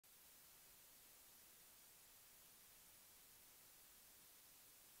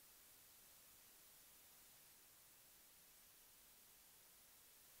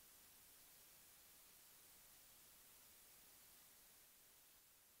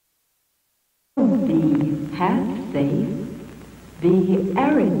half safe, the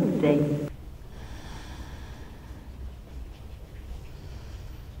arid safe.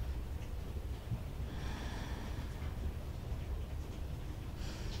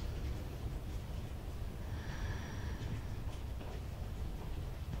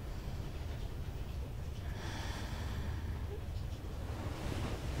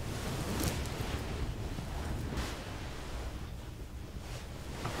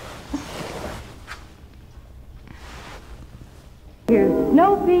 Here's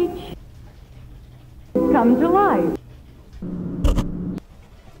Snow Peach come to life.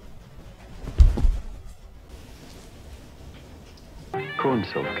 Corn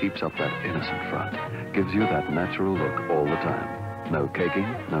silk keeps up that innocent front, gives you that natural look all the time. No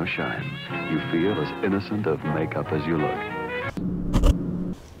caking, no shine. You feel as innocent of makeup as you look.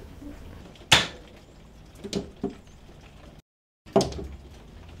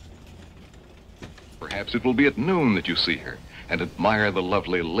 Perhaps it will be at noon that you see her and admire the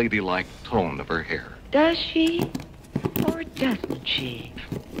lovely ladylike tone of her hair. Does she or doesn't she?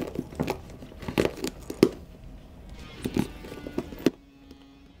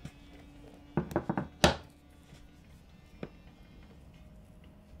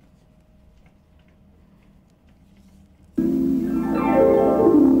 Snow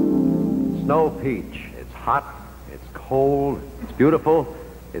Peach. It's hot, it's cold, it's beautiful,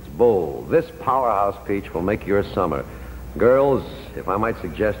 it's bold. This powerhouse peach will make your summer. Girls, if I might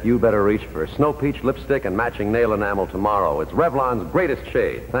suggest, you better reach for Snow Peach lipstick and matching nail enamel tomorrow. It's Revlon's greatest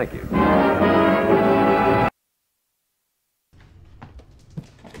shade. Thank you.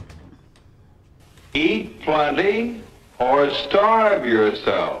 Eat plenty or starve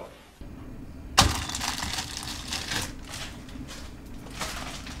yourself.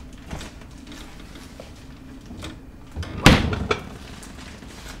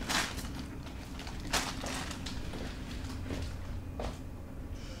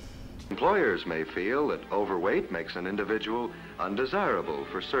 Employers may feel that overweight makes an individual undesirable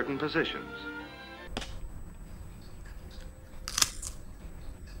for certain positions.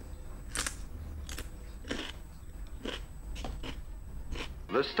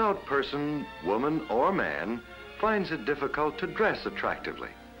 The stout person, woman or man, finds it difficult to dress attractively.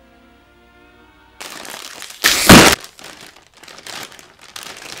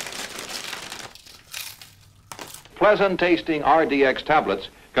 Pleasant-tasting RDX tablets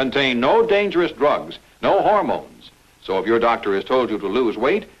contain no dangerous drugs, no hormones. So if your doctor has told you to lose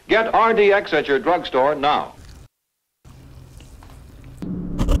weight, get RDX at your drugstore now.